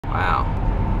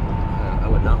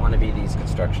would not want to be these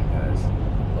construction guys.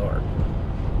 Lord.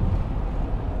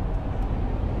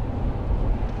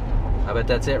 I bet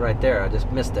that's it right there. I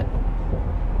just missed it.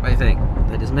 What do you think?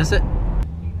 Did I just miss it?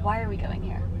 Why are we going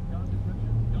here?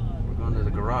 We're going to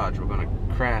the garage. We're going to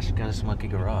crash Gus Monkey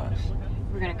Garage.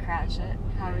 We're going to crash it.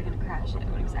 How are we going to crash it?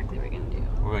 What exactly are we going to do?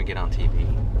 We're going to get on TV.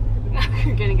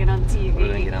 We're going to get on TV. We're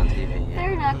going to get on TV, yeah.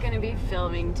 They're not going to be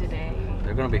filming today.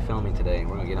 They're going to be filming today, and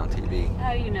we're going to get on TV.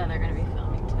 How do you know they're going to be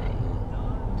filming today?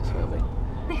 Just will be.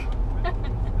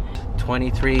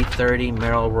 2330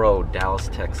 Merrill Road, Dallas,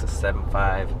 Texas,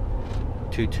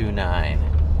 75229.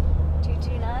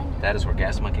 229? That is where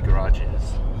Gas Monkey Garage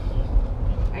is.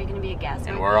 Are you going to be a gas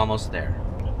monkey? And we're almost there.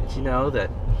 Did you know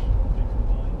that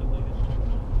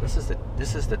this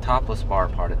is the topless bar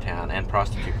part of town and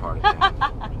prostitute part of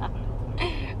town?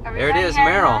 There it is,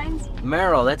 Merrill.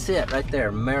 Merrill, that's it right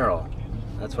there, Merrill.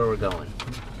 That's where we're going.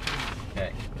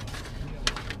 Okay.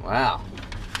 Wow.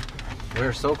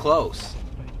 We're so close.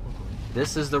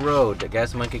 This is the road that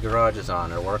Gas Monkey Garage is on.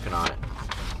 They're working on it.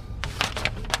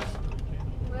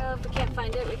 Well, if we can't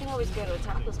find it, we can always go to a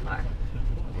topless bar.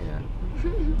 Yeah.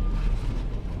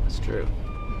 That's true.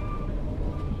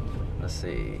 Let's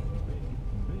see.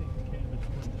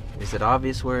 Is it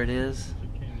obvious where it is?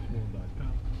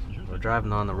 We're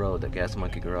driving on the road that Gas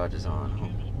Monkey Garage is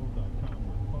on.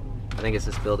 I think it's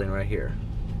this building right here.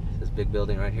 This big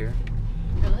building right here.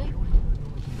 Really?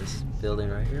 This building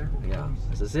right here? Yeah.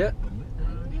 Is this it?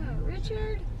 Yeah,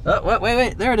 Richard. Oh,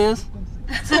 wait. There it is.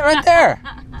 That's it right there.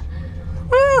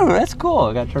 Woo, that's cool.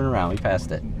 I gotta turn around. We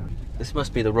passed it. This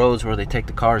must be the roads where they take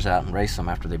the cars out and race them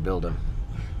after they build them.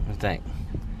 What do you think?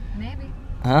 Maybe.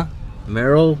 Huh?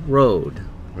 Merrill Road,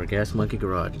 where Gas Monkey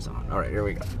Garage is on. All right, here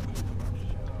we go.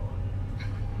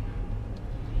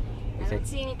 I don't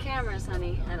see any cameras,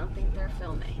 honey. I don't think they're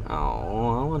filming.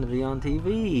 Oh, I want to be on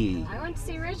TV. I want to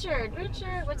see Richard.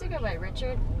 Richard, what's it go by?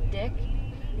 Richard? Dick?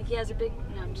 I think he has a big...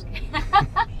 No, I'm just kidding.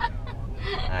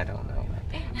 I don't know about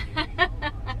that.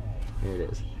 Here it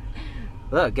is.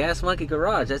 Look, Gas Monkey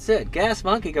Garage. That's it. Gas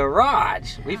Monkey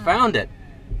Garage. We found it.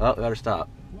 Oh, we better stop.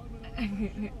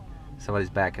 Somebody's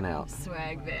backing out.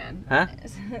 Swag van. Huh?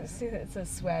 It's a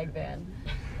swag van.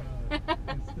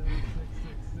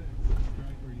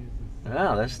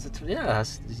 Oh, yeah.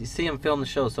 You see him film the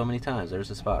show so many times. There's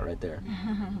a spot right there.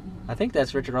 I think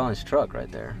that's Richard Rawlings' truck right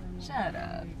there. Shut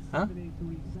up. Huh?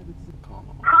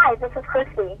 Hi, this is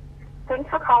Christy. Thanks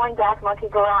for calling Gas Monkey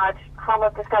Garage, home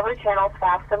of Discovery Channel's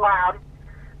Fast and Loud.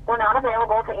 We're not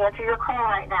available to answer your call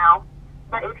right now,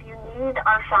 but if you need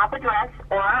our shop address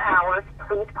or our hours,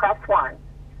 please press 1.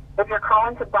 If you're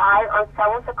calling to buy or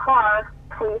sell us a car,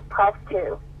 please press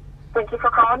 2. Thank you for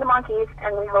calling the Monkeys,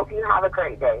 and we hope you have a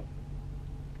great day.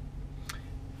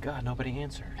 God, nobody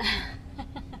answered.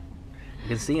 You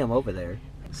can see him over there.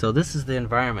 So this is the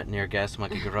environment near Gas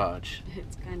Monkey Garage.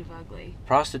 It's kind of ugly.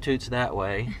 Prostitutes that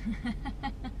way.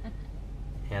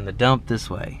 And the dump this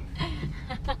way.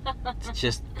 It's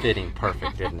just fitting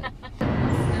perfect, isn't it?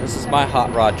 This is my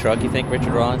hot rod truck. You think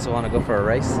Richard Rawlings will want to go for a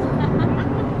race?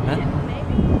 Huh? Yeah,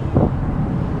 maybe.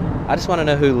 I just want to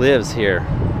know who lives here.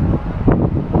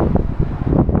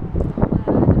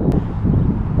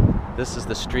 This is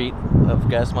the street of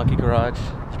Gas Monkey Garage.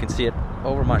 You can see it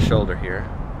over my shoulder here.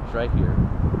 It's right here.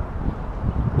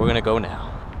 We're gonna go now.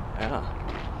 Yeah.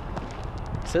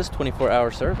 It says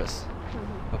 24-hour service.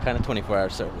 What kind of 24-hour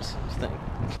service? What do you think?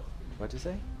 What'd you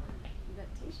say? That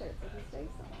t-shirt says it stays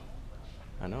on.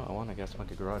 I know, I want a Gas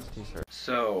Monkey Garage t-shirt.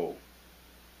 So,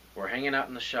 we're hanging out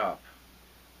in the shop,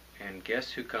 and guess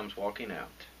who comes walking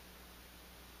out?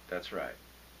 That's right.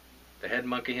 The head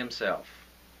monkey himself.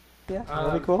 Yeah,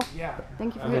 that'd be cool. Yeah.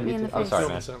 Thank you for hitting me in the face. I'm sorry,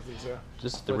 man.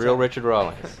 Just the real Richard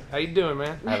Rawlings. How you doing,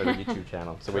 man? I have a YouTube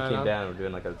channel. So we came down and we're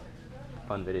doing like a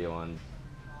fun video on...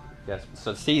 Yes.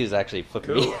 So Steve is actually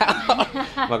flipping me out.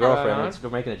 My girlfriend,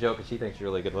 we're making a joke and she thinks you're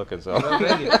really good looking, so... Well,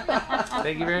 thank you.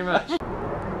 Thank you very much.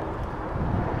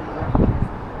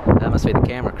 That must be the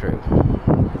camera crew.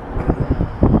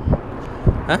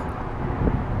 Huh?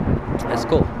 That's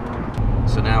cool.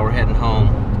 So now we're heading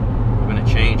home. We're going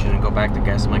to change and go back to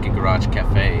Gas Monkey Garage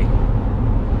Cafe.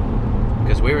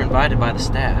 Because we were invited by the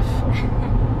staff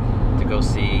to go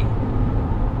see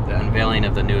the unveiling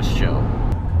of the newest show.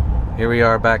 Here we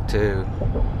are back to,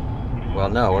 well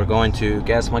no, we're going to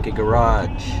Gas Monkey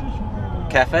Garage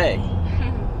Cafe.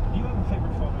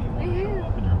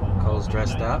 Cole's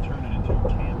dressed up,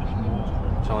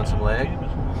 showing some leg.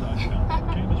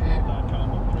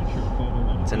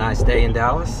 It's a nice day in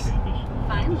Dallas.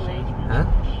 Finally. Huh?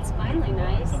 It's finally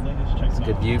nice. It's a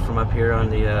good view from up here on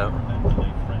the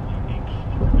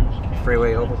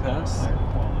freeway overpass.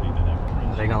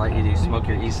 Are they gonna let you smoke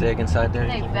your e-cig inside there?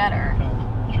 They better.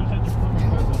 You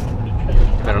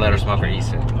better let her smoke her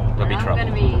e-cig. There'll be trouble. I'm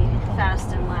gonna be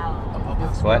fast and loud.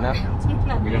 What now?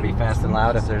 You're gonna be fast and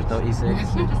loud if there's no e-cigs?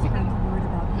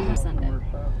 Sunday.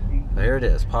 There it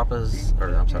is. Papa's,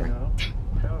 or I'm sorry.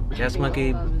 Gas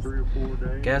Monkey. That's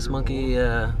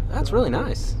really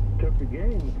nice. Took the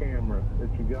game camera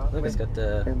that you got. Look, it's got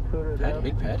the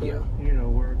big patio. You know,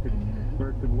 where it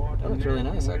could watch. That looks really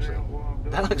nice, actually.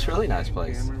 That looks really nice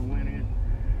place.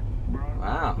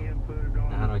 Wow.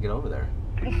 Now how do I get over there?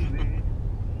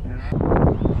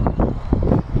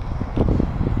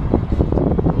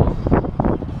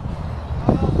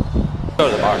 Go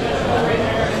to the bar.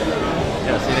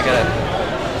 Yeah, see they got a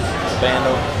band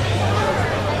over.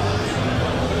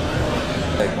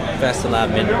 Fast and loud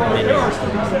menu. To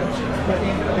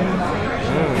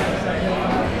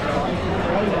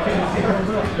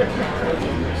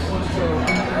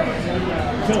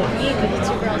me, the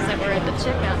two girls that were at the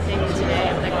checkout thing today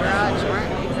at the garage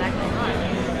weren't exactly hot.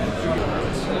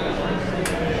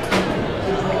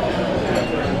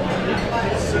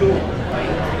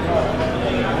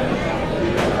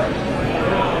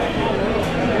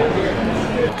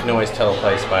 You can always tell a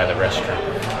place by the restaurant.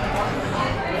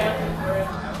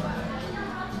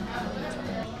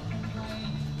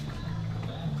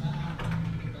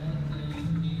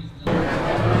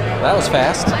 That was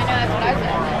fast. I know, that's what I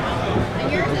said. And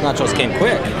yours is Nachos came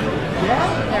quick.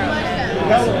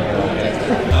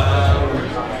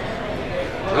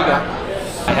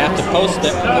 I have to post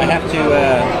it. I have to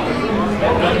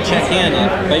check in on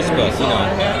Facebook, you know,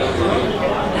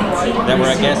 that we're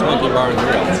at Gas Monkey Bar and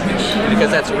Grill, because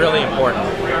that's really important.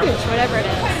 whatever it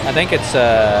is. I think it's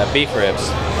beef ribs,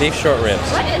 beef short ribs.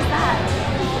 What is that?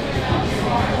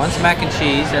 One's mac and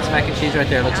cheese. That's mac and cheese right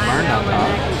there. Looks burned on top.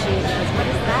 Mac and cheese is. What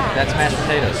is that? That's mashed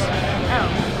potatoes. Oh,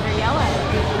 they're yellow.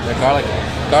 They're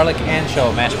garlic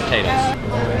ancho mashed potatoes.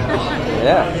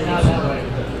 Yeah.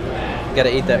 You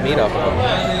gotta eat that meat off of them.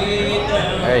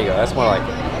 There you go. That's more like it.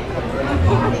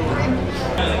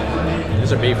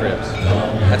 These are beef ribs.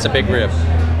 That's a big rib.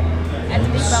 That's a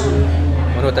big bone.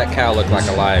 Wonder what that cow looked like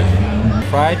alive.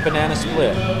 Fried banana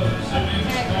split.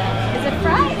 Is it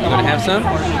fried? You gonna have some?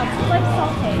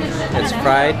 It's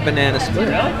fried banana split.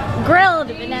 Grilled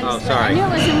banana Oh, split. sorry. I knew it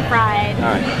wasn't fried.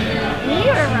 All right.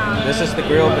 You were wrong. This is the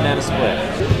grilled banana split.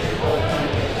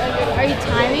 Are you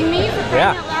timing me for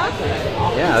crying out loud?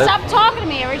 Yeah. Stop talking to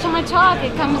me. Every time I talk,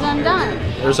 it comes undone.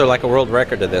 There's like a world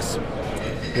record of this.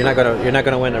 You're not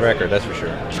gonna win the record, that's for sure.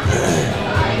 Let's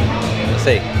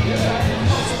see.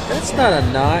 That's not a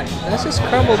knot. That's just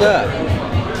crumbled up.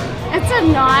 It's a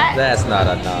knot. That's not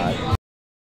a knot.